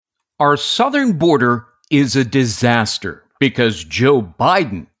Our southern border is a disaster because Joe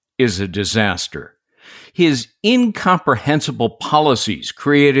Biden is a disaster. His incomprehensible policies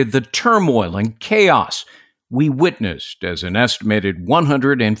created the turmoil and chaos we witnessed as an estimated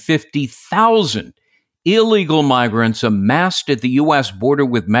 150,000 illegal migrants amassed at the U.S. border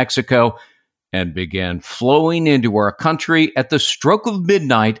with Mexico and began flowing into our country at the stroke of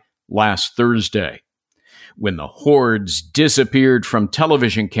midnight last Thursday, when the hordes disappeared from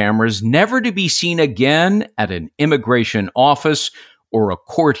television cameras, never to be seen again at an immigration office or a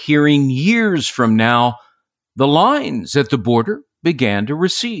court hearing years from now. The lines at the border began to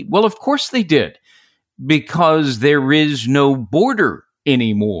recede. Well, of course they did, because there is no border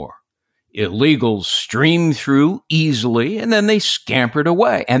anymore. Illegals streamed through easily, and then they scampered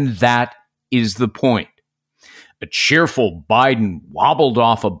away. And that is the point. A cheerful Biden wobbled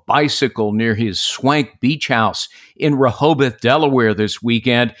off a bicycle near his swank beach house in Rehoboth, Delaware this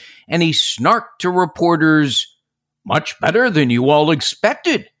weekend, and he snarked to reporters, "Much better than you all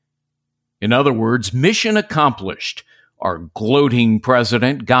expected." In other words, mission accomplished. Our gloating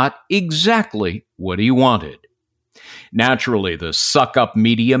president got exactly what he wanted. Naturally, the suck-up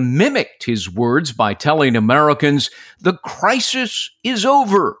media mimicked his words by telling Americans the crisis is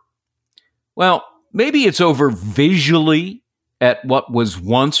over. Well, maybe it's over visually at what was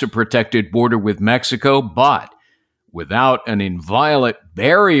once a protected border with Mexico, but without an inviolate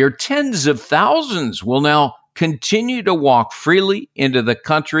barrier, tens of thousands will now continue to walk freely into the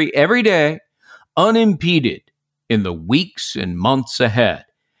country every day, unimpeded, in the weeks and months ahead,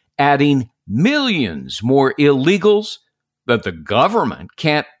 adding millions more illegals that the government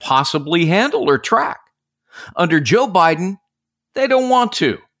can't possibly handle or track. Under Joe Biden, they don't want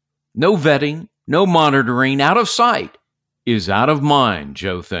to. No vetting, no monitoring, out of sight is out of mind,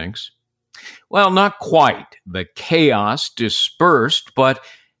 Joe thinks. Well, not quite. The chaos dispersed, but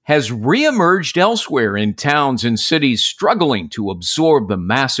has reemerged elsewhere in towns and cities struggling to absorb the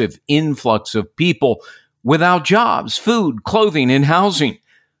massive influx of people without jobs, food, clothing, and housing.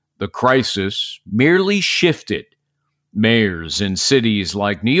 The crisis merely shifted. Mayors in cities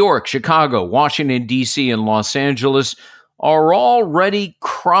like New York, Chicago, Washington, D.C., and Los Angeles are already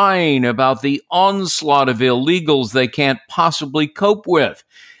crying about the onslaught of illegals they can't possibly cope with.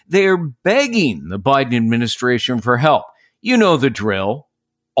 They're begging the Biden administration for help. You know the drill.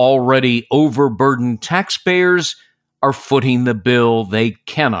 Already overburdened taxpayers are footing the bill they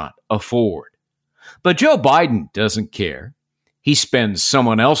cannot afford. But Joe Biden doesn't care. He spends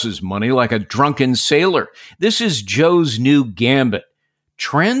someone else's money like a drunken sailor. This is Joe's new gambit.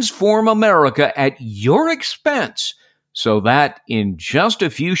 Transform America at your expense so that in just a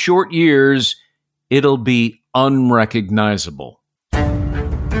few short years, it'll be unrecognizable.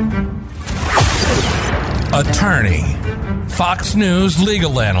 Attorney, Fox News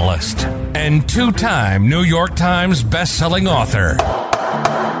legal analyst, and two-time New York Times best-selling author.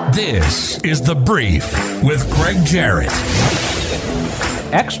 This is The Brief with Greg Jarrett.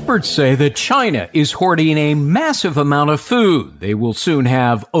 Experts say that China is hoarding a massive amount of food. They will soon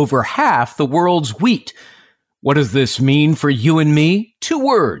have over half the world's wheat. What does this mean for you and me? 2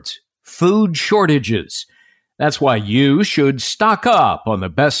 words: food shortages. That's why you should stock up on the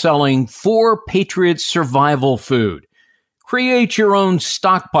best-selling 4 Patriots Survival Food. Create your own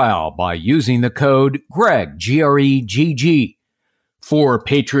stockpile by using the code GREG, G-R-E-G-G. 4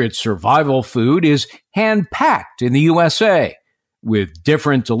 Patriots Survival Food is hand-packed in the USA with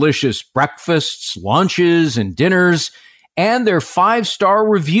different delicious breakfasts, lunches, and dinners, and their 5-star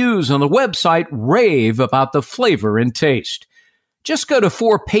reviews on the website rave about the flavor and taste. Just go to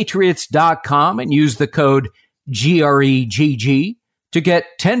 4patriots.com and use the code GREGG to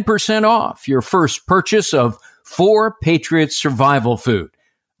get 10% off your first purchase of 4 Patriots Survival Food.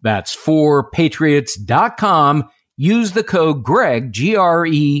 That's 4patriots.com. Use the code GREG,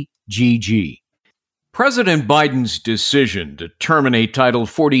 G-R-E-G-G. President Biden's decision to terminate Title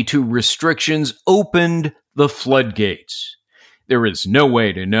 42 restrictions opened the floodgates. There is no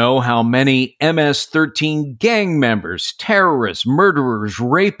way to know how many MS-13 gang members, terrorists, murderers,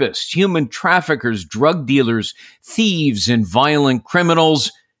 rapists, human traffickers, drug dealers, thieves, and violent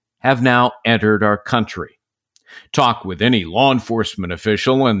criminals have now entered our country. Talk with any law enforcement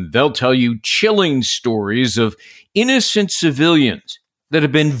official and they'll tell you chilling stories of innocent civilians that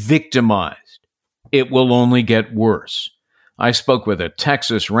have been victimized. It will only get worse. I spoke with a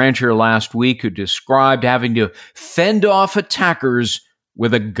Texas rancher last week who described having to fend off attackers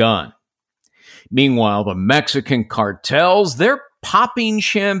with a gun. Meanwhile, the Mexican cartels, they're popping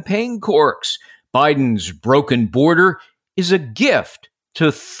champagne corks. Biden's broken border is a gift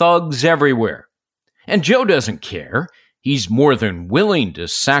to thugs everywhere. And Joe doesn't care. He's more than willing to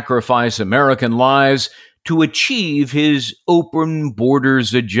sacrifice American lives to achieve his open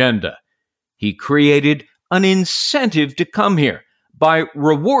borders agenda. He created an incentive to come here by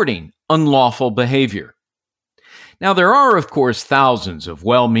rewarding unlawful behavior. Now, there are, of course, thousands of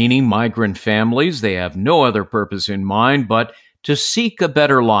well-meaning migrant families. They have no other purpose in mind but to seek a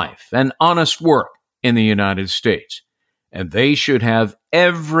better life and honest work in the United States. And they should have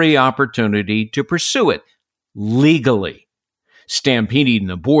every opportunity to pursue it legally. Stampeding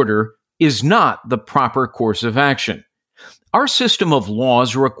the border is not the proper course of action. Our system of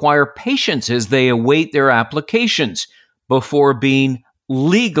laws require patience as they await their applications before being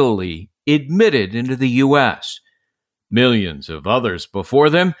legally admitted into the U.S. Millions of others before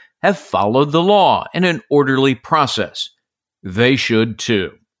them have followed the law in an orderly process. They should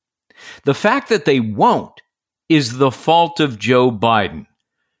too. The fact that they won't is the fault of Joe Biden.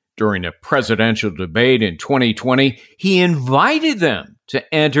 During a presidential debate in 2020, he invited them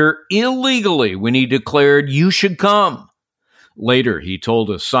to enter illegally when he declared, "You should come." Later, he told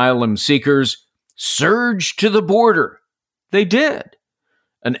asylum seekers, "Surge to the border." They did.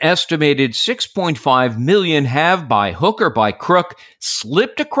 An estimated 6.5 million have, by hook or by crook,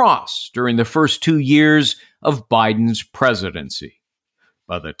 slipped across during the first 2 years of Biden's presidency.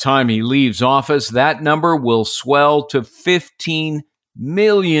 By the time he leaves office, that number will swell to 15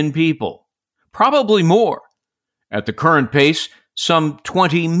 million people, probably more. At the current pace, some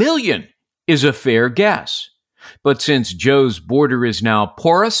 20 million is a fair guess. But since Joe's border is now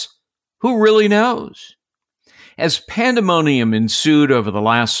porous, who really knows? As pandemonium ensued over the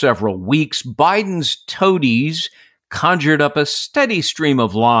last several weeks, Biden's toadies conjured up a steady stream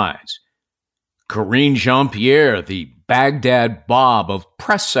of lies. Karine Jean-Pierre, the Baghdad Bob of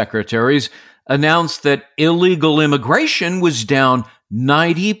press secretaries, announced that illegal immigration was down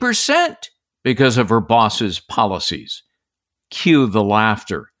 90% because of her boss's policies. Cue the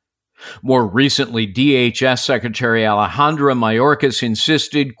laughter. More recently, DHS Secretary Alejandra Mayorkas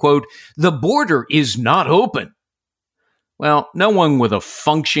insisted, quote, "The border is not open." Well, no one with a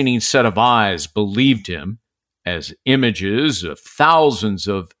functioning set of eyes believed him, as images of thousands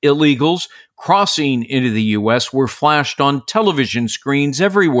of illegals crossing into the U.S. were flashed on television screens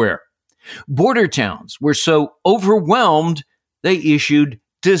everywhere. Border towns were so overwhelmed they issued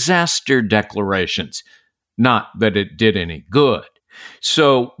disaster declarations. Not that it did any good.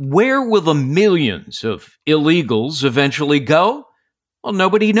 So where will the millions of illegals eventually go? Well,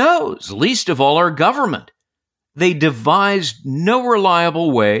 nobody knows, least of all our government. They devised no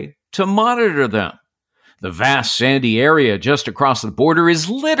reliable way to monitor them. The vast sandy area just across the border is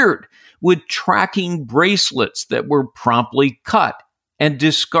littered with tracking bracelets that were promptly cut and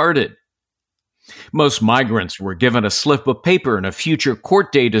discarded. Most migrants were given a slip of paper and a future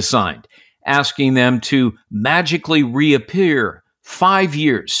court date assigned, asking them to magically reappear 5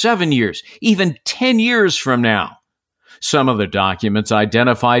 years, 7 years, even 10 years from now. Some of the documents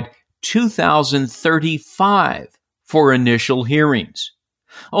identified 2035 for initial hearings.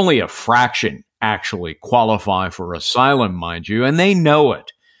 Only a fraction actually qualify for asylum, mind you, and they know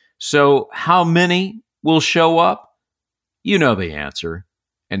it. So how many will show up? You know the answer,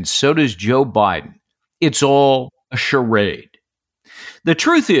 and so does Joe Biden. It's all a charade. The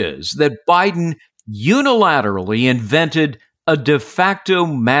truth is that Biden unilaterally invented a de facto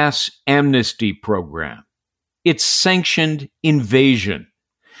mass amnesty program. It's sanctioned invasion.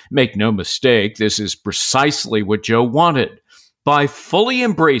 Make no mistake, this is precisely what Joe wanted. By fully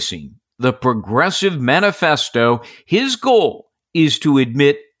embracing the Progressive Manifesto, his goal is to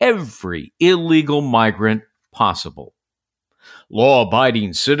admit every illegal migrant possible.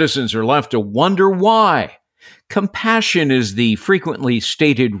 Law-abiding citizens are left to wonder why. Compassion is the frequently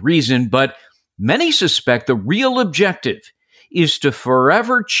stated reason, but many suspect the real objective is to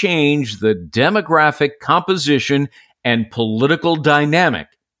forever change the demographic composition and political dynamic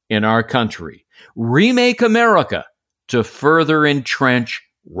in our country. Remake America to further entrench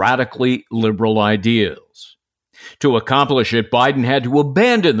radically liberal ideals. To accomplish it, Biden had to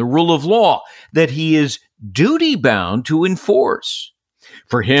abandon the rule of law that he is duty-bound to enforce.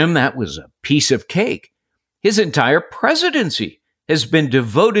 For him, that was a piece of cake. His entire presidency has been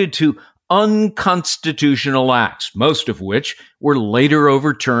devoted to unconstitutional acts, most of which were later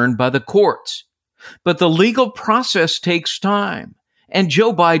overturned by the courts. But the legal process takes time, and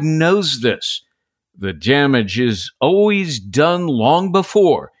Joe Biden knows this. The damage is always done long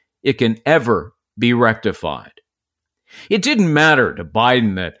before it can ever be rectified. It didn't matter to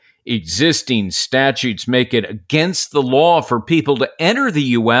Biden that existing statutes make it against the law for people to enter the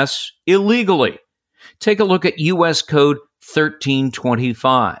U.S. illegally. Take a look at U.S. Code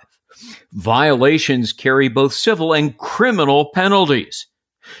 1325. Violations carry both civil and criminal penalties.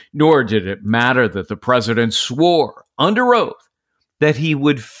 Nor did it matter that the president swore under oath that he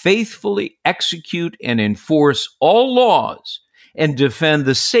would faithfully execute and enforce all laws and defend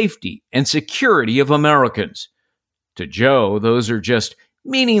the safety and security of Americans. To Joe, those are just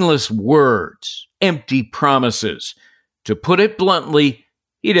meaningless words, empty promises. To put it bluntly,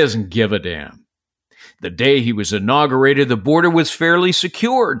 he doesn't give a damn. The day he was inaugurated, the border was fairly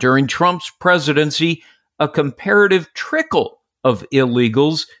secure. During Trump's presidency, a comparative trickle of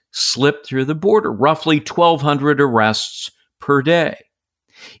illegals slipped through the border, roughly 1,200 arrests per day.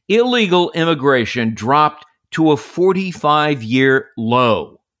 Illegal immigration dropped to a 45-year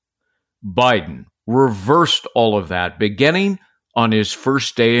low. Biden reversed all of that beginning on his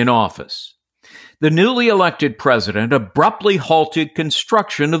first day in office. The newly elected president abruptly halted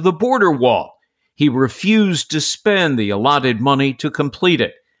construction of the border wall. He refused to spend the allotted money to complete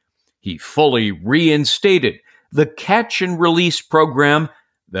it. He fully reinstated the catch and release program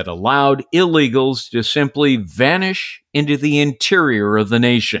that allowed illegals to simply vanish into the interior of the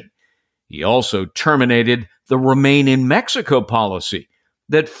nation. He also terminated the Remain in Mexico policy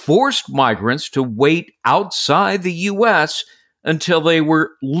that forced migrants to wait outside the U.S. until they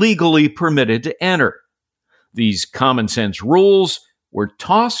were legally permitted to enter. These common sense rules were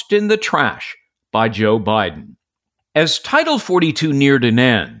tossed in the trash by Joe Biden. As Title 42 neared an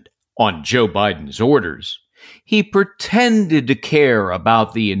end, on Joe Biden's orders, he pretended to care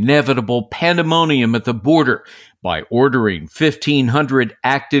about the inevitable pandemonium at the border by ordering 1,500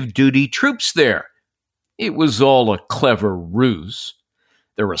 active duty troops there. It was all a clever ruse.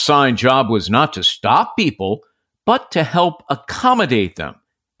 Their assigned job was not to stop people, but to help accommodate them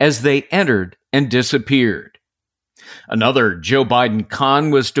as they entered and disappeared. Another Joe Biden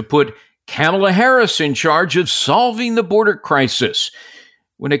con was to put Kamala Harris in charge of solving the border crisis.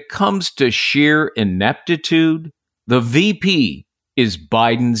 When it comes to sheer ineptitude, the VP is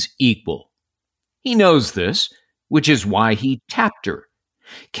Biden's equal. He knows this, which is why he tapped her.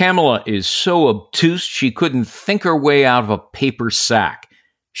 Kamala is so obtuse she couldn't think her way out of a paper sack.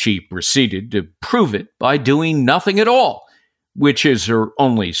 She proceeded to prove it by doing nothing at all, which is her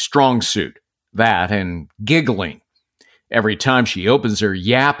only strong suit, that and giggling. Every time she opens her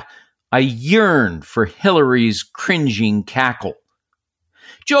yap, I yearn for Hillary's cringing cackle.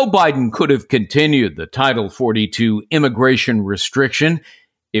 Joe Biden could have continued the Title 42 immigration restriction.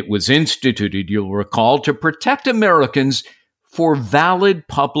 It was instituted, you'll recall, to protect Americans for valid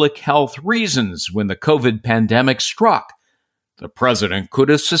public health reasons when the COVID pandemic struck. The president could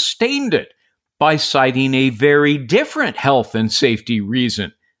have sustained it by citing a very different health and safety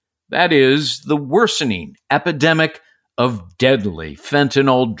reason. That is, the worsening epidemic of deadly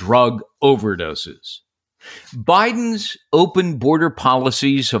fentanyl drug overdoses. Biden's open border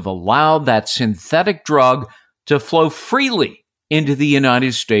policies have allowed that synthetic drug to flow freely into the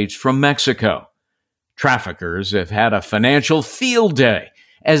United States from Mexico. Traffickers have had a financial field day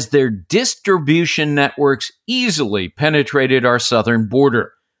as their distribution networks easily penetrated our southern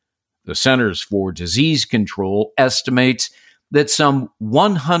border. The Centers for Disease Control estimates that some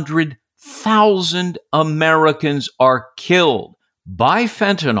 100,000 Americans are killed by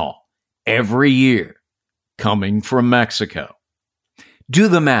fentanyl every year coming from Mexico. Do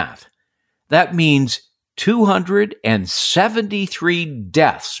the math. That means 273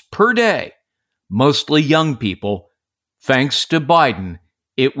 deaths per day, mostly young people. Thanks to Biden,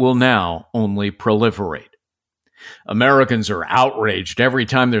 it will now only proliferate. Americans are outraged every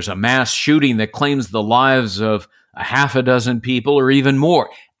time there's a mass shooting that claims the lives of a half a dozen people or even more,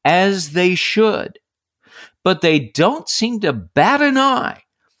 as they should. But they don't seem to bat an eye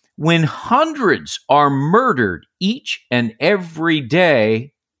when hundreds are murdered each and every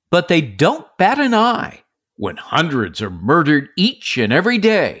day, but they don't bat an eye when hundreds are murdered each and every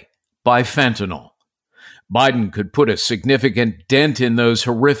day by fentanyl. Biden could put a significant dent in those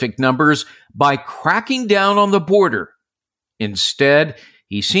horrific numbers by cracking down on the border. Instead,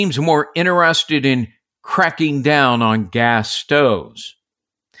 he seems more interested in cracking down on gas stoves.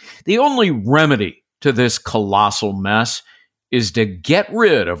 The only remedy to this colossal mess is to get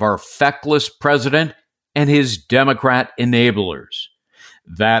rid of our feckless president and his Democrat enablers.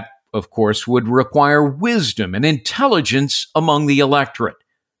 That, of course, would require wisdom and intelligence among the electorate.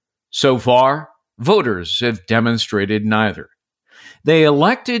 So far, voters have demonstrated neither. They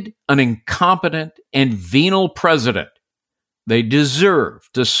elected an incompetent and venal president. They deserve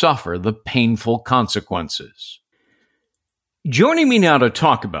to suffer the painful consequences. Joining me now to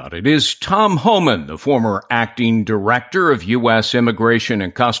talk about it is Tom Homan, the former acting director of U.S. Immigration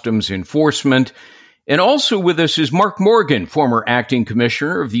and Customs Enforcement And also with us is Mark Morgan, former acting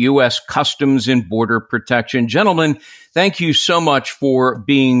commissioner of the U.S. Customs and Border Protection. Gentlemen, thank you so much for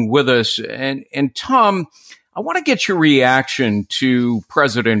being with us. And Tom, I want to get your reaction to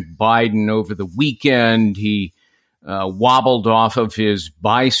President Biden over the weekend. He wobbled off of his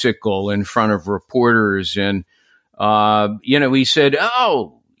bicycle in front of reporters and, he said,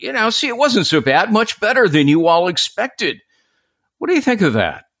 see, it wasn't so bad, much better than you all expected. What do you think of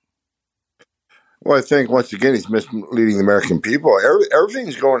that? Well, I think, once again, he's misleading the American people.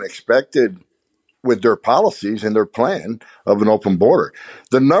 Everything's going expected with their policies and their plan of an open border.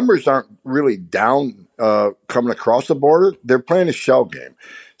 The numbers aren't really down coming across the border. They're playing a shell game.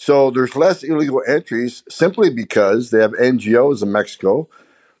 So there's less illegal entries simply because they have NGOs in Mexico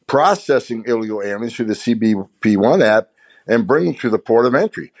processing illegal aliens through the CBP-1 app and bring them to the port of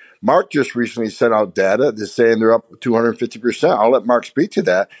entry. Mark just recently sent out data that's saying they're up 250%. I'll let Mark speak to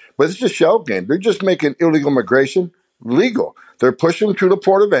that. But it's a shell game. They're just making illegal migration legal. They're pushing them to the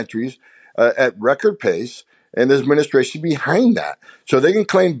port of entries at record pace, and there's administration behind that. So they can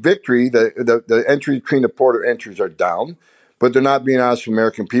claim victory. The entries between the port of entries are down, but they're not being honest with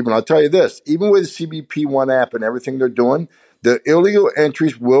American people. And I'll tell you this, even with the CBP-1 app and everything they're doing, the illegal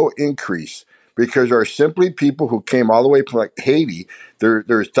entries will increase, because there are simply people who came all the way from like Haiti.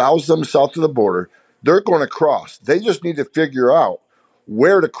 There's thousands of them south of the border. They're going to cross. They just need to figure out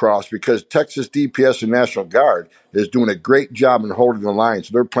where to cross, because Texas DPS and National Guard is doing a great job in holding the line.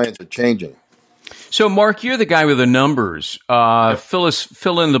 So their plans are changing. So, Mark, you're the guy with the numbers.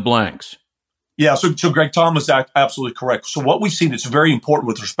 Fill in the blanks. Yeah, so Greg, Tom is absolutely correct. So what we've seen, it's very important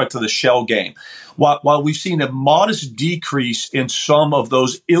with respect to the shell game. While we've seen a modest decrease in some of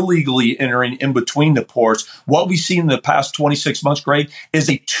those illegally entering in between the ports, what we've seen in the past 26 months, Greg, is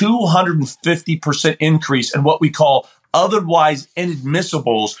a 250% increase in what we call otherwise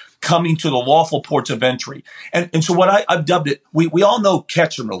inadmissibles coming to the lawful ports of entry. And so what I've dubbed it, we all know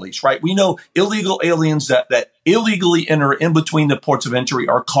catch and release, right? We know illegal aliens that illegally enter in between the ports of entry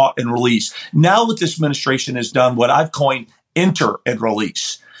are caught and released. Now what this administration has done, what I've coined enter and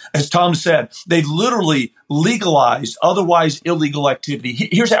release. As Tom said, they've literally legalized otherwise illegal activity.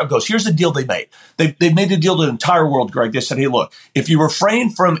 Here's how it goes. Here's the deal they made. They made a deal to the entire world, Greg. They said, hey, look, if you refrain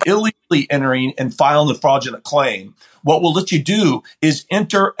from illegally entering and filing a fraudulent claim, what we'll let you do is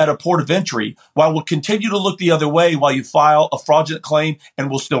enter at a port of entry while we'll continue to look the other way while you file a fraudulent claim, and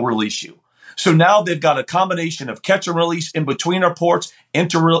we'll still release you. So now they've got a combination of catch and release in between our ports,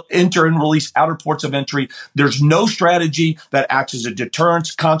 enter and release outer ports of entry. There's no strategy that acts as a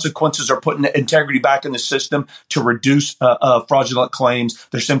deterrence. Consequences are putting integrity back in the system to reduce fraudulent claims.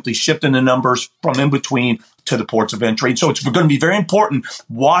 They're simply shifting the numbers from in between to the ports of entry. So it's going to be very important.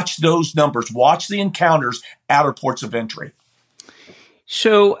 Watch those numbers. Watch the encounters outer ports of entry.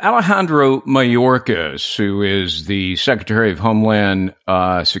 So Alejandro Mayorkas, who is the Secretary of Homeland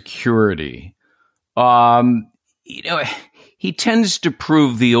Security, he tends to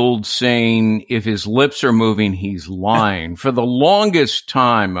prove the old saying, if his lips are moving, he's lying. For the longest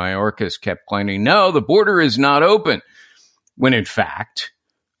time, Mayorkas kept claiming, no, the border is not open, when in fact,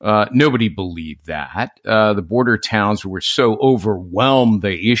 nobody believed that. The border towns were so overwhelmed,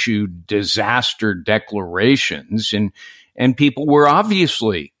 they issued disaster declarations, and people were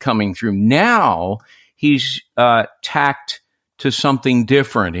obviously coming through. Now he's tacked to something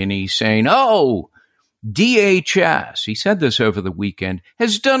different, and he's saying, DHS, he said this over the weekend,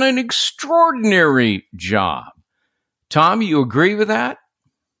 has done an extraordinary job. Tom, you agree with that?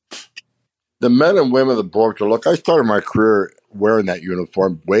 The men and women of the Border Patrol, look, I started my career wearing that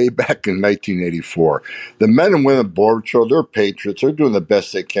uniform way back in 1984. The men and women of the Border Patrol, they're patriots. They're doing the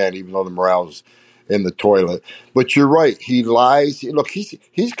best they can, even though the morale's in the toilet. But you're right. He lies. Look,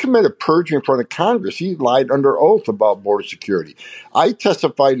 he's committed perjury in front of Congress. He lied under oath about border security. I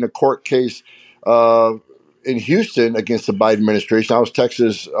testified in a court case in Houston against the Biden administration. I was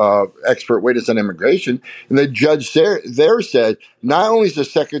Texas expert witness on immigration, and the judge there said not only is the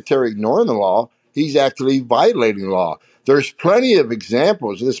secretary ignoring the law, he's actually violating the law. There's plenty of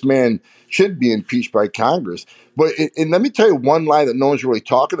examples. This man should be impeached by Congress. But and let me tell you one lie that no one's really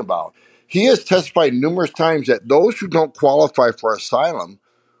talking about. He has testified numerous times that those who don't qualify for asylum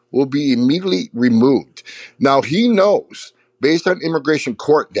will be immediately removed. Now, he knows, based on immigration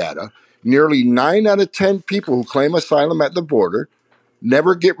court data, nearly 9 out of 10 people who claim asylum at the border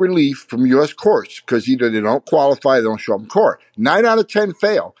never get relief from U.S. courts because either they don't qualify, they don't show up in court. 9 out of 10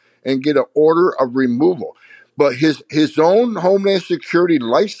 fail and get an order of removal. But his own Homeland Security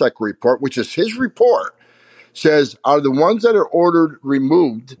Life Cycle Report, which is his report, says out of the ones that are ordered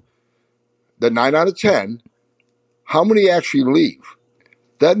removed, the 9 out of 10, how many actually leave?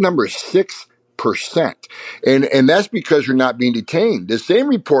 That number is 6%. 99%. And that's because you're not being detained. The same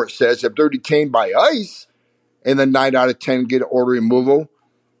report says if they're detained by ICE and then 9 out of 10 get order removal,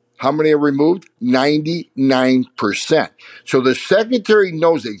 how many are removed? 99%. So the secretary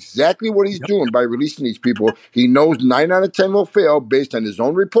knows exactly what he's doing by releasing these people. He knows 9 out of 10 will fail based on his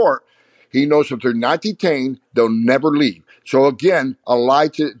own report. He knows if they're not detained, they'll never leave. So again, a lie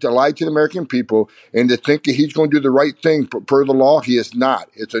to the American people, and to think that he's going to do the right thing per the law, he is not.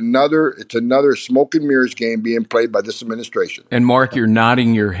 It's another smoke and mirrors game being played by this administration. And Mark, you're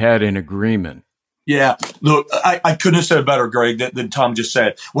nodding your head in agreement. Yeah, look, I couldn't have said it better, Greg, than Tom just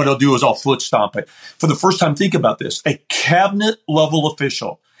said. What I'll do is I'll foot stomp it. For the first time, think about this. A cabinet level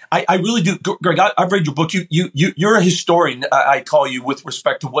official. I really do. Greg, I've read your book. You're a historian, I call you, with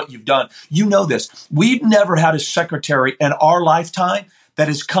respect to what you've done. You know this. We've never had a secretary in our lifetime that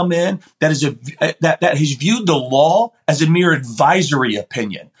has come in, that has viewed the law as a mere advisory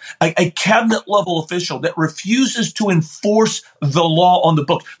opinion. A cabinet level official that refuses to enforce the law on the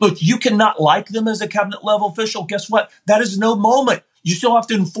books. Look, you cannot like them as a cabinet level official. Guess what? That is no moment. You still have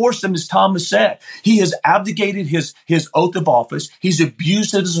to enforce them, as Tom has said. He has abdicated his oath of office. He's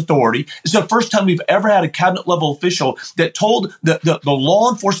abused his authority. It's the first time we've ever had a cabinet level official that told the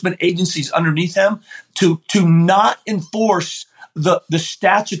law enforcement agencies underneath him to not enforce the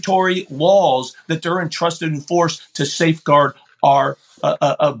statutory laws that they're entrusted to enforce to safeguard our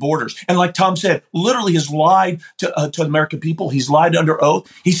borders. And like Tom said, literally has lied to the American people. He's lied under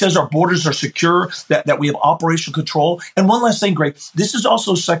oath. He says our borders are secure, that we have operational control. And one last thing, Greg, this is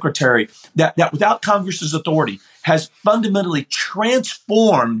also a secretary that without Congress's authority has fundamentally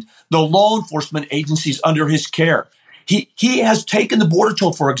transformed the law enforcement agencies under his care. He has taken the Border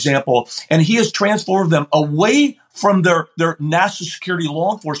Patrol, for example, and he has transformed them away from their national security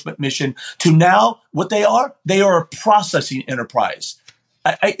law enforcement mission to now what they are. They are a processing enterprise.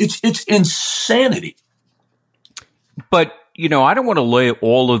 It's insanity. But, I don't want to lay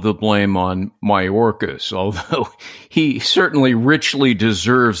all of the blame on Mayorkas, although he certainly richly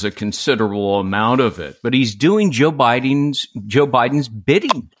deserves a considerable amount of it. But he's doing Joe Biden's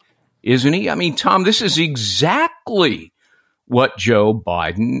bidding, isn't he? I mean, Tom, this is exactly what Joe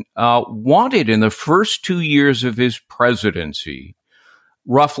Biden wanted in the first 2 years of his presidency.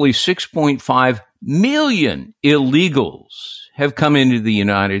 Roughly 6.5 million illegals have come into the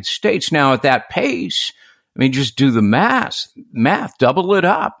United States. Now, at that pace, just do the math, double it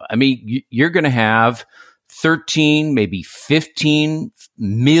up. You're going to have 13, maybe 15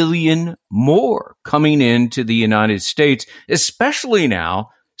 million more coming into the United States, especially now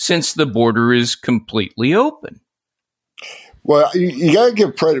since the border is completely open. Well, you got to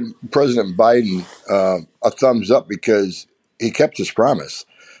give President Biden a thumbs up because he kept his promise.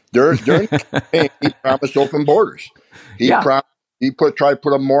 During the campaign, he promised open borders. He tried to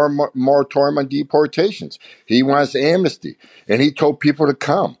put a moratorium on deportations. He wants amnesty, and he told people to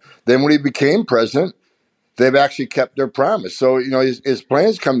come. Then when he became president, they've actually kept their promise. So, his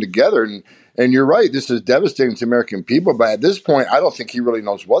plans come together, and you're right, this is devastating to American people. But at this point, I don't think he really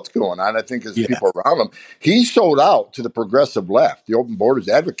knows what's going on. I think it's people around him. He sold out to the progressive left, the open borders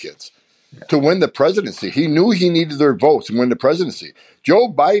advocates, to win the presidency. He knew he needed their votes to win the presidency.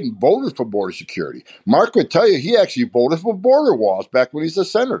 Joe Biden voted for border security. Mark would tell you he actually voted for border walls back when he's a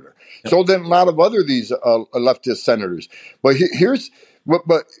senator. Yep. So did a lot of other these leftist senators. But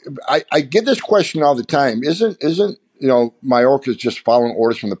I get this question all the time. Isn't Mayorkas just following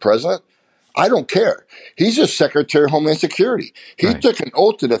orders from the president? I don't care. He's just Secretary of Homeland Security. He took an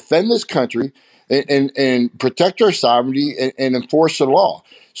oath to defend this country and protect our sovereignty and enforce the law.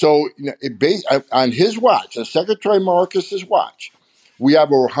 So on his watch, on Secretary Mayorkas' watch, we have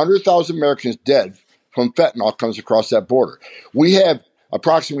over 100,000 Americans dead from fentanyl comes across that border. We have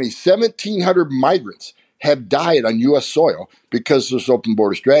approximately 1,700 migrants have died on U.S. soil because of this open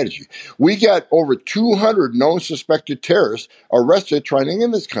border strategy. We got over 200 known suspected terrorists arrested trying to get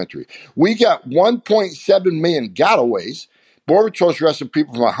in this country. We got 1.7 million gotaways. Border Patrol's arrested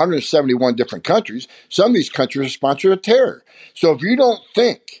people from 171 different countries. Some of these countries are sponsors of terror. So if you don't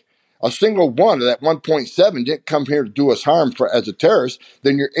think a single one of that 1.7 didn't come here to do us harm as a terrorist,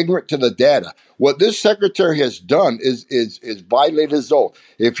 then you're ignorant to the data. What this secretary has done is violated his oath.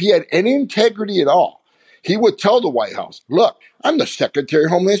 If he had any integrity at all, he would tell the White House, look, I'm the Secretary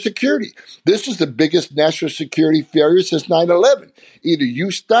of Homeland Security. This is the biggest national security failure since 9/11. Either you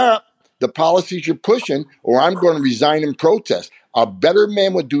stop the policies you're pushing or I'm going to resign in protest. A better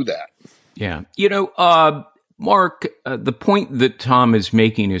man would do that. Yeah. Mark, the point that Tom is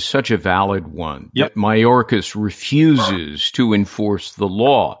making is such a valid one, that Mayorkas refuses to enforce the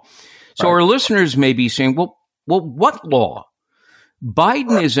law. So our listeners may be saying, well, what law?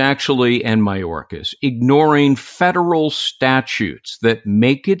 Biden is actually, and Mayorkas, ignoring federal statutes that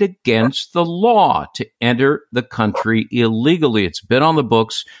make it against the law to enter the country illegally. It's been on the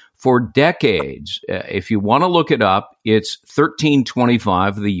books for decades. If you want to look it up, it's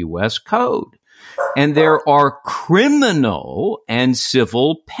 1325 of the U.S. Code. And there are criminal and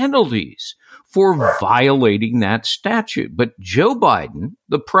civil penalties for violating that statute. But Joe Biden,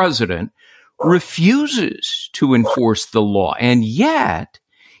 the president, refuses to enforce the law, and yet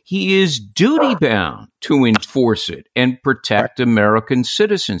he is duty-bound to enforce it and protect American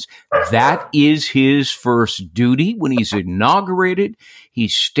citizens. That is his first duty. When he's inaugurated, he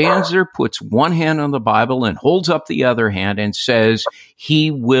stands there, puts one hand on the Bible and holds up the other hand and says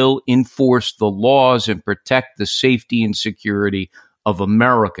he will enforce the laws and protect the safety and security of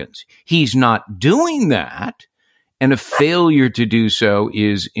Americans. He's not doing that. And a failure to do so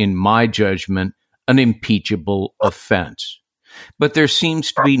is, in my judgment, an impeachable offense. But there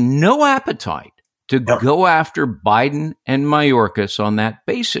seems to be no appetite to go after Biden and Mayorkas on that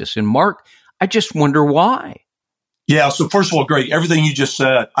basis. And Mark, I just wonder why. Yeah. So first of all, Greg, everything you just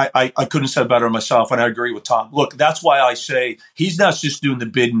said, I couldn't have said better myself. And I agree with Tom. Look, that's why I say he's not just doing the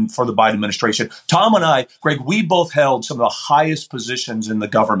bidding for the Biden administration. Tom and I, Greg, we both held some of the highest positions in the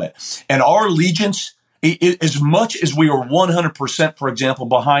government, and our allegiance, as much as we were 100%, for example,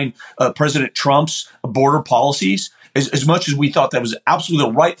 behind President Trump's border policies, as much as we thought that was absolutely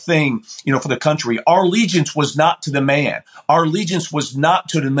the right thing, for the country, our allegiance was not to the man. Our allegiance was not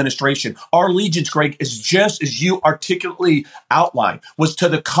to the administration. Our allegiance, Greg, is just as you articulately outlined, was to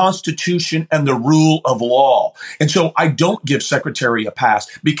the Constitution and the rule of law. And so I don't give Secretary a pass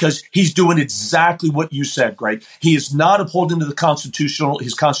because he's doing exactly what you said, Greg. He is not upholding his constitutional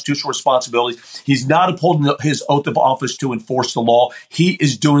responsibilities. He's not upholding his oath of office to enforce the law. He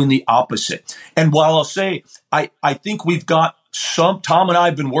is doing the opposite. And while I'll say, I think we've got Tom and I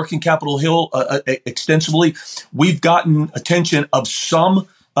have been working Capitol Hill extensively. We've gotten attention of some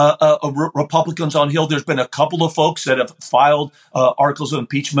Republicans on Hill. There's been a couple of folks that have filed articles of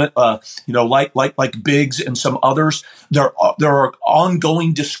impeachment, like Biggs and some others. There are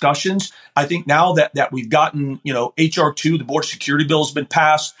ongoing discussions. I think now that we've gotten, HR 2, the border security bill has been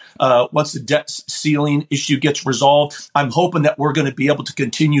passed. Once the debt ceiling issue gets resolved, I'm hoping that we're going to be able to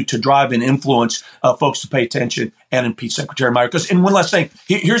continue to drive and influence folks to pay attention and impeach Secretary Mayorkas. And one last thing,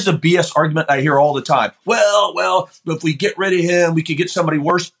 here's the BS argument I hear all the time. Well, if we get rid of him, we could get somebody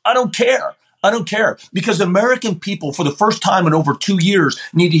worse. I don't care. Because American people, for the first time in over 2 years,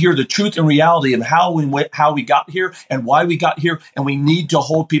 need to hear the truth and reality of how we got here and why we got here, and we need to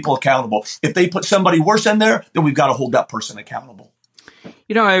hold people accountable. If they put somebody worse in there, then we've got to hold that person accountable.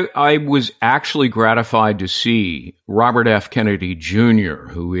 I was actually gratified to see Robert F. Kennedy Jr.,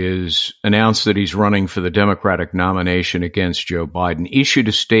 who is announced that he's running for the Democratic nomination against Joe Biden, issued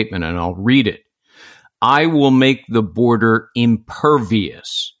a statement, and I'll read it. I will make the border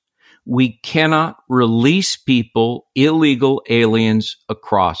impervious. We cannot release people, illegal aliens,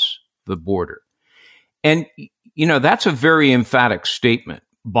 across the border. And, that's a very emphatic statement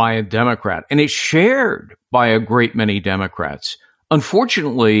by a Democrat, and it's shared by a great many Democrats.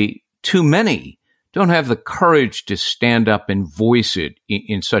 Unfortunately, too many don't have the courage to stand up and voice it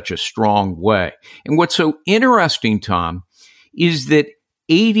in such a strong way. And what's so interesting, Tom, is that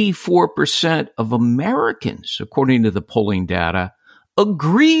 84% of Americans, according to the polling data,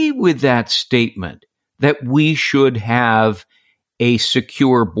 agree with that statement that we should have a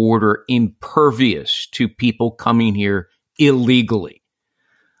secure border impervious to people coming here illegally.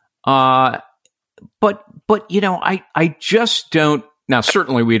 But I just don't. Now,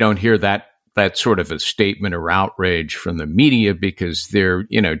 certainly we don't hear that sort of a statement or outrage from the media because they're,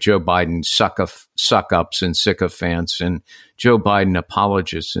 Joe Biden suck-ups and sycophants and Joe Biden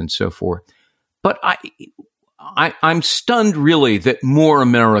apologists and so forth. But I'm stunned, really, that more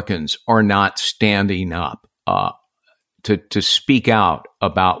Americans are not standing up to speak out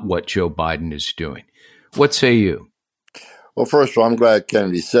about what Joe Biden is doing. What say you? Well, first of all, I'm glad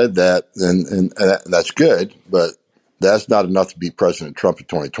Kennedy said that, and that's good, but that's not enough to beat President Trump in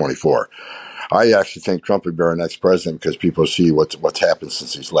 2024. I actually think Trump would be our next president because people see what's happened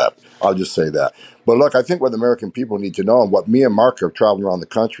since he's left. I'll just say that. But look, I think what the American people need to know, and what me and Mark are traveling around the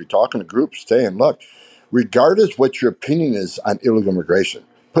country, talking to groups, saying, look, regardless what your opinion is on illegal immigration,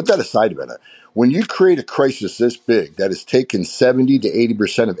 put that aside a minute. When you create a crisis this big that has taken 70 to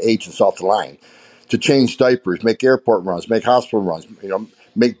 80% of agents off the line to change diapers, make airport runs, make hospital runs,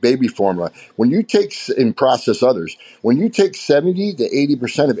 make baby formula. When you take and process others, when you take 70 to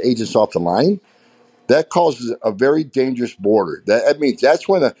 80% of agents off the line, that causes a very dangerous border. That means that's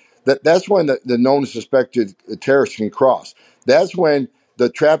when the known and suspected terrorists can cross. That's when the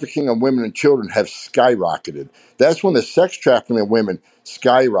trafficking of women and children have skyrocketed. That's when the sex trafficking of women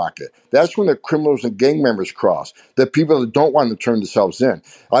skyrocket. That's when the criminals and gang members cross, the people that don't want to turn themselves in.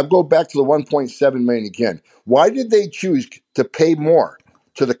 I go back to the 1.7 million again. Why did they choose to pay more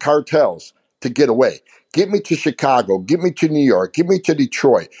to the cartels to get away? Get me to Chicago, get me to New York, get me to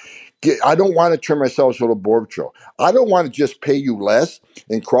Detroit. I don't want to turn myself to the Border Patrol. I don't want to just pay you less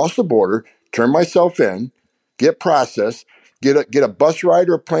and cross the border, turn myself in, get processed, get a bus ride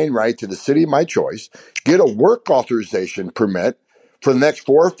or a plane ride to the city of my choice, get a work authorization permit for the next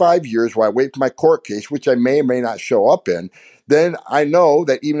 4 or 5 years while I wait for my court case, which I may or may not show up in. Then I know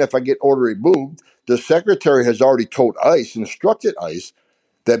that even if I get order removed, the secretary has already told ICE, instructed ICE,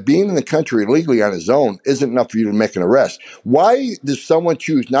 that being in the country illegally on his own isn't enough for you to make an arrest. Why does someone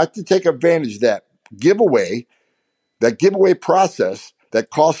choose not to take advantage of that giveaway process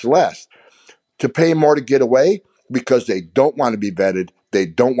that costs less to pay more to get away? Because they don't want to be vetted. They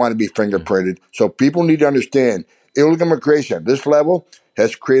don't want to be fingerprinted. So people need to understand illegal immigration at this level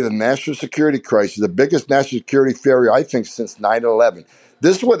has created a national security crisis, the biggest national security failure, I think, since 9/11.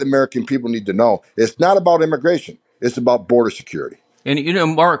 This is what the American people need to know. It's not about immigration. It's about border security.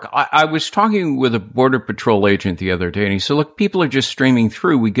 And, Mark, I was talking with a Border Patrol agent the other day, and he said, look, people are just streaming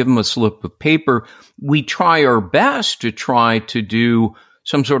through. We give them a slip of paper. We try our best to try to do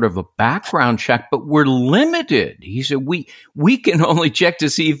some sort of a background check, but we're limited. He said, we can only check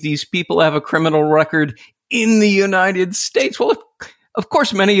to see if these people have a criminal record in the United States. Well, of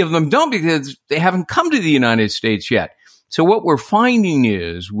course, many of them don't because they haven't come to the United States yet. So what we're finding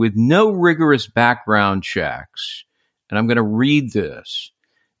is with no rigorous background checks, and I'm going to read this,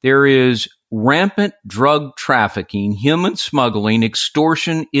 there is rampant drug trafficking, human smuggling,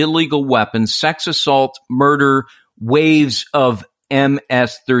 extortion, illegal weapons, sex assault, murder, waves of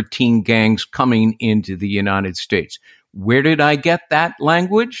MS-13 gangs coming into the United States. Where did I get that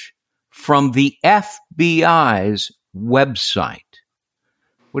language? From the FBI's website.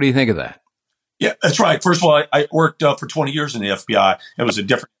 What do you think of that? Yeah, that's right. First of all, I worked for 20 years in the FBI. It was a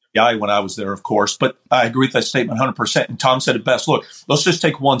different FBI when I was there, of course, but I agree with that statement 100%. And Tom said it best. Look, let's just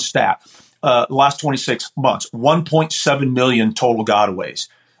take one stat. The last 26 months, 1.7 million total gotaways.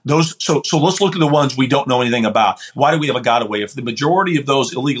 So let's look at the ones we don't know anything about. Why do we have a gotaway? If the majority of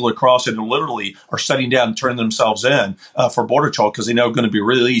those illegally crossing literally are shutting down and turning themselves in for border patrol because they know they're going to be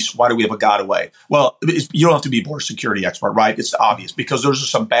released, why do we have a gotaway? Well, you don't have to be a border security expert, right? It's obvious because those are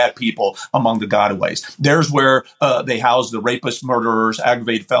some bad people among the gotaways. There's where they house the rapists, murderers,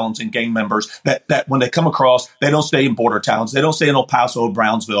 aggravated felons, and gang members that when they come across, they don't stay in border towns. They don't stay in El Paso or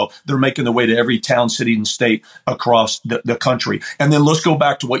Brownsville. They're making their way to every town, city, and state across the country. And then let's go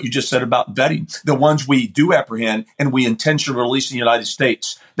back to what you just said about vetting. The ones we do apprehend and we intentionally release in the United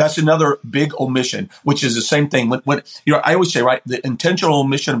States. That's another big omission, which is the same thing. When I always say, right, the intentional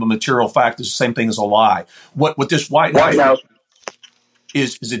omission of a material fact is the same thing as a lie. What this White House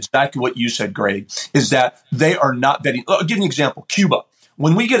is exactly what you said, Greg, is that they are not vetting. I'll give you an example. Cuba.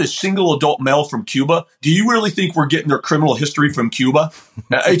 When we get a single adult male from Cuba, do you really think we're getting their criminal history from Cuba?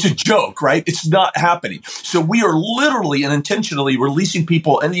 It's a joke, right? It's not happening. So we are literally and intentionally releasing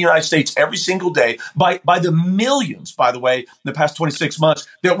people in the United States every single day by the millions, by the way, in the past 26 months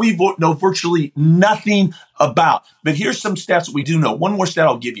that we know virtually nothing about. But here's some stats that we do know. One more stat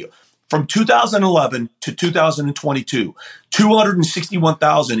I'll give you. From 2011 to 2022,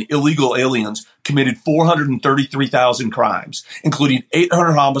 261,000 illegal aliens committed 433,000 crimes, including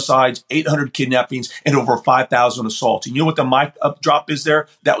 800 homicides, 800 kidnappings, and over 5,000 assaults. And you know what the mic up drop is there?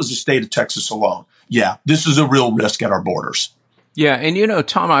 That was the state of Texas alone. Yeah, this is a real risk at our borders. Yeah, and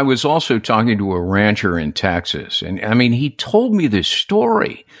Tom, I was also talking to a rancher in Texas, and he told me this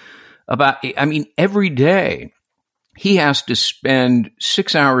story about, every day he has to spend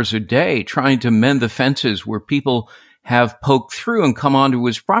 6 hours a day trying to mend the fences where people have poked through and come onto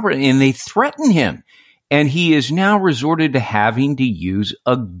his property, and they threaten him. And he is now resorted to having to use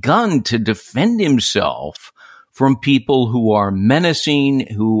a gun to defend himself from people who are menacing,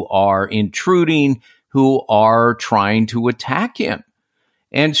 who are intruding, who are trying to attack him.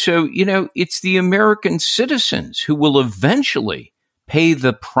 And so, it's the American citizens who will eventually pay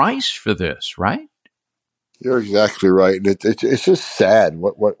the price for this, right? You're exactly right. It's just sad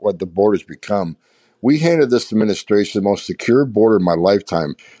what the border's become. We handed this administration the most secure border in my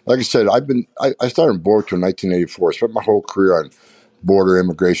lifetime. Like I said, I started in border in 1984. I spent my whole career on border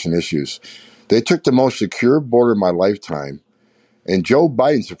immigration issues. They took the most secure border in my lifetime, and Joe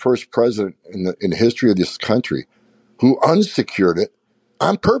Biden's the first president in the history of this country who unsecured it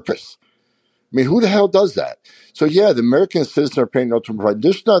on purpose. I mean, who the hell does that? So, yeah, the American citizens are paying ultimate price.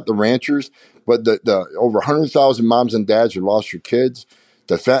 Just not the ranchers, but the over 100,000 moms and dads who lost their kids,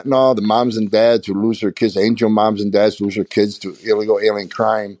 the fentanyl, the moms and dads who lose their kids, angel moms and dads who lose their kids to illegal alien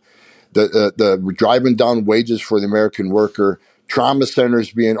crime, the driving down wages for the American worker, trauma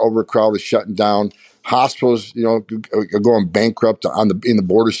centers being overcrowded, shutting down, hospitals, are going bankrupt in the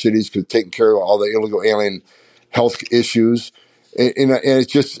border cities because taking care of all the illegal alien health issues. And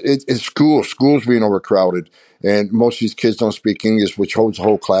it's schools being overcrowded, and most of these kids don't speak English, which holds the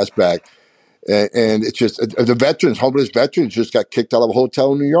whole class back. And it's just the homeless veterans just got kicked out of a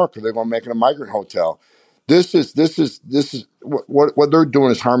hotel in New York because they're going to make it a migrant hotel. This is what they're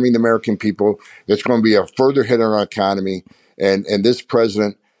doing is harming the American people. It's going to be a further hit on our economy. And this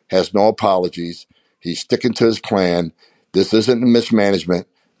president has no apologies. He's sticking to his plan. This isn't mismanagement.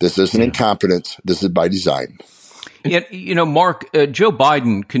 This isn't incompetence. This is by design. Yet, Mark, Joe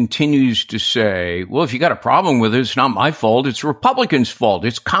Biden continues to say, well, if you got a problem with it, it's not my fault. It's Republicans' fault.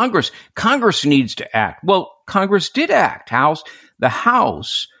 It's Congress. Congress needs to act. Well, Congress did act. The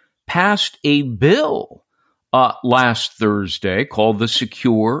House passed a bill last Thursday called the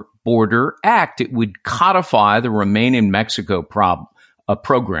Secure Border Act. It would codify the Remain in Mexico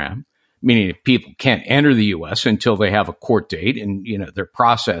program, meaning people can't enter the U.S. until they have a court date and, they're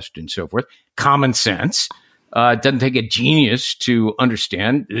processed and so forth. Common sense. It doesn't take a genius to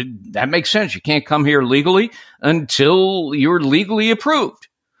understand. That makes sense. You can't come here legally until you're legally approved.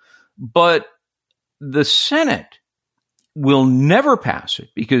 But the Senate will never pass it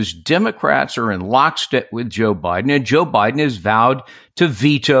because Democrats are in lockstep with Joe Biden, and Joe Biden has vowed to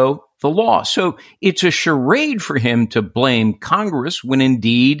veto the law. So it's a charade for him to blame Congress when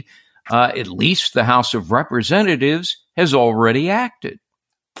indeed at least the House of Representatives has already acted.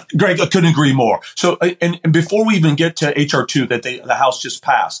 Greg, I couldn't agree more. So, and before we even get to HR 2 that the House just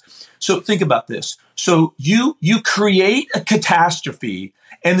passed, so think about this. So you create a catastrophe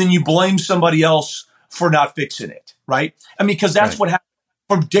and then you blame somebody else for not fixing it, right? I mean, because that's what happened.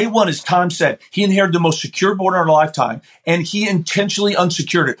 From day one, as Tom said, he inherited the most secure border in our lifetime, and he intentionally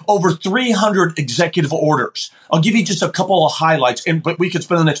unsecured it. Over 300 executive orders. I'll give you just a couple of highlights, but we could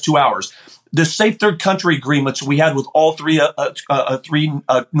spend the next 2 hours. The safe third country agreements we had with all three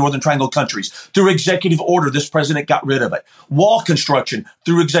Northern Triangle countries. Through executive order, this president got rid of it. Wall construction,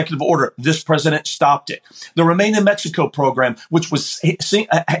 through executive order, this president stopped it. The Remain in Mexico program, which was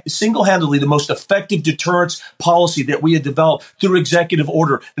single-handedly the most effective deterrence policy that we had developed through executive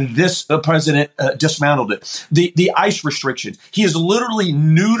order, this president dismantled it. The ICE restrictions. He has literally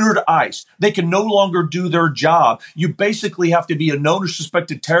neutered ICE. They can no longer do their job. You basically have to be a known or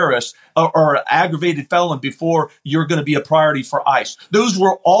suspected terrorist or an aggravated felon before you're going to be a priority for ICE. Those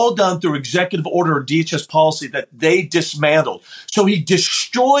were all done through executive order or DHS policy that they dismantled. So he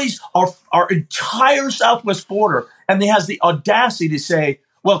destroys our entire southwest border, and he has the audacity to say,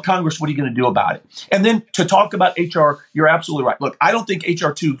 well, Congress, what are you going to do about it? And then to talk about HR, you're absolutely right. Look, I don't think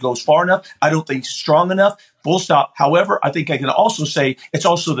HR 2 goes far enough. I don't think it's strong enough. Full stop. However, I think I can also say it's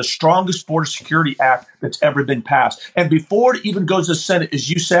also the strongest border security act that's ever been passed. And before it even goes to the Senate, as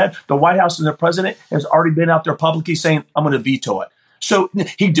you said, the White House and the president has already been out there publicly saying, I'm going to veto it. So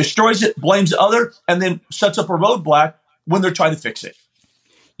he destroys it, blames the other, and then sets up a roadblock when they're trying to fix it.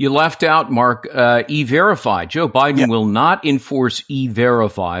 You left out, Mark, E-Verify. Joe Biden will not enforce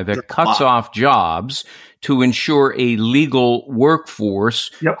E-Verify that cuts off jobs to ensure a legal workforce,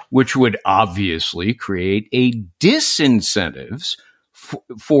 which would obviously create a disincentives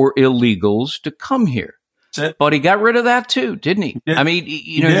for illegals to come here. But he got rid of that too, didn't he? I mean,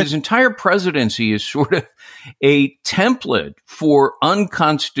 his entire presidency is sort of a template for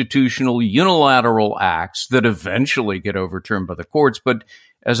unconstitutional unilateral acts that eventually get overturned by the courts. But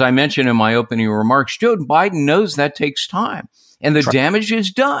as I mentioned in my opening remarks, Joe Biden knows that takes time, and the damage is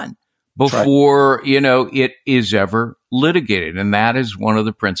done before, it is ever litigated. And that is one of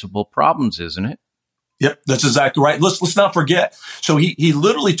the principal problems, isn't it? Yep, that's exactly right. Let's not forget. So he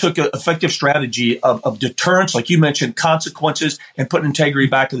literally took an effective strategy of deterrence, like you mentioned, consequences, and putting integrity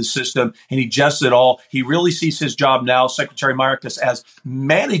back in the system. And he adjusted it all. He really sees his job now, Secretary Mayorkas, as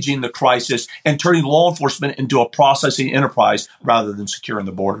managing the crisis and turning law enforcement into a processing enterprise rather than securing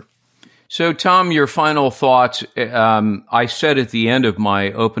the border. So, Tom, your final thoughts. I said at the end of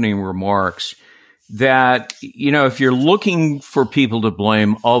my opening remarks that, if you're looking for people to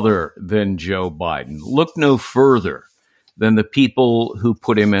blame other than Joe Biden, look no further than the people who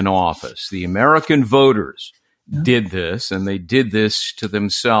put him in office. The American voters did this, and they did this to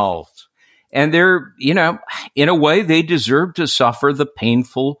themselves. And they're, in a way, they deserve to suffer the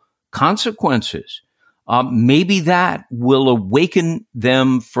painful consequences. maybe that will awaken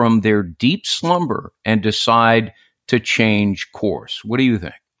them from their deep slumber and decide to change course. What do you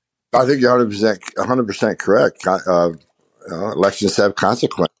think? I think you're 100% correct. Elections have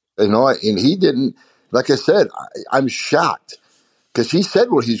consequences. And he didn't, like I said, I'm shocked because he said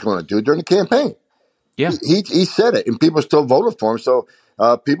what he's going to do during the campaign. Yeah. He said it, and people still voted for him. So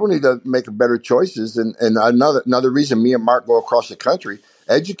people need to make better choices. And another reason me and Mark go across the country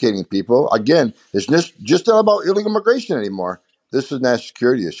educating people, again, it's just not about illegal immigration anymore. This is a national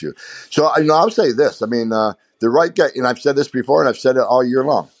security issue. So, I'll say this. I mean, the right guy, and I've said this before, and I've said it all year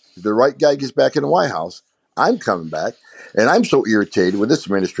long. If the right guy gets back in the White House, I'm coming back. And I'm so irritated with this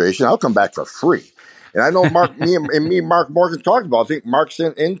administration, I'll come back for free. And I know Mark, me and Mark Morgan talked about. I think Mark's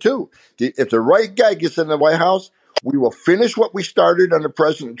in too. If the right guy gets in the White House, we will finish what we started under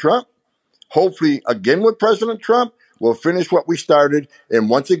President Trump. Hopefully, again with President Trump, we'll finish what we started, and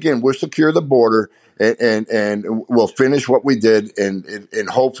once again, we'll secure the border, and we'll finish what we did, and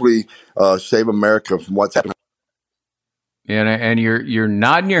hopefully save America from what's happening. And you're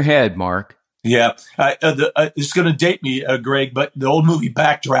nodding your head, Mark. Yeah, it's going to date me, Greg, but the old movie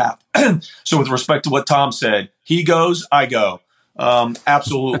Backdraft. So with respect to what Tom said, he goes, I go.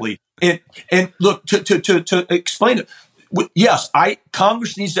 Absolutely. and look, to explain it, yes,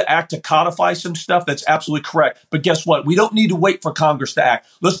 Congress needs to act to codify some stuff. That's absolutely correct. But guess what? We don't need to wait for Congress to act.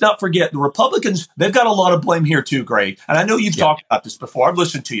 Let's not forget the Republicans, they've got a lot of blame here too, Greg. And I know you've talked about this before. I've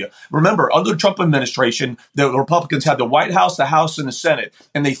listened to you. Remember, under the Trump administration, the Republicans had the White House, the House, and the Senate,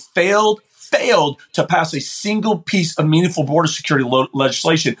 and they failed to pass a single piece of meaningful border security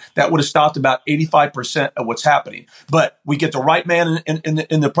legislation that would have stopped about 85% of what's happening. But we get the right man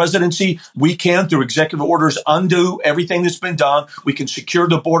in the presidency. We can, through executive orders, undo everything that's been done. We can secure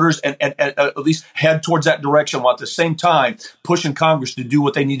the borders and at least head towards that direction, while at the same time pushing Congress to do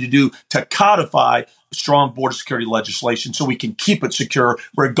what they need to do to codify strong border security legislation so we can keep it secure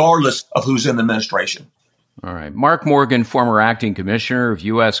regardless of who's in the administration. All right. Mark Morgan, former acting commissioner of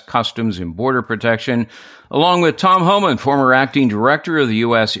U.S. Customs and Border Protection, along with Tom Homan, former acting director of the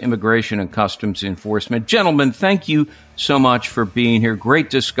U.S. Immigration and Customs Enforcement. Gentlemen, thank you so much for being here. Great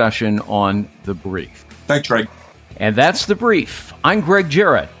discussion on The Brief. Thanks, Greg. And that's The Brief. I'm Greg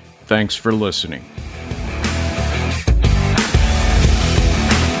Jarrett. Thanks for listening.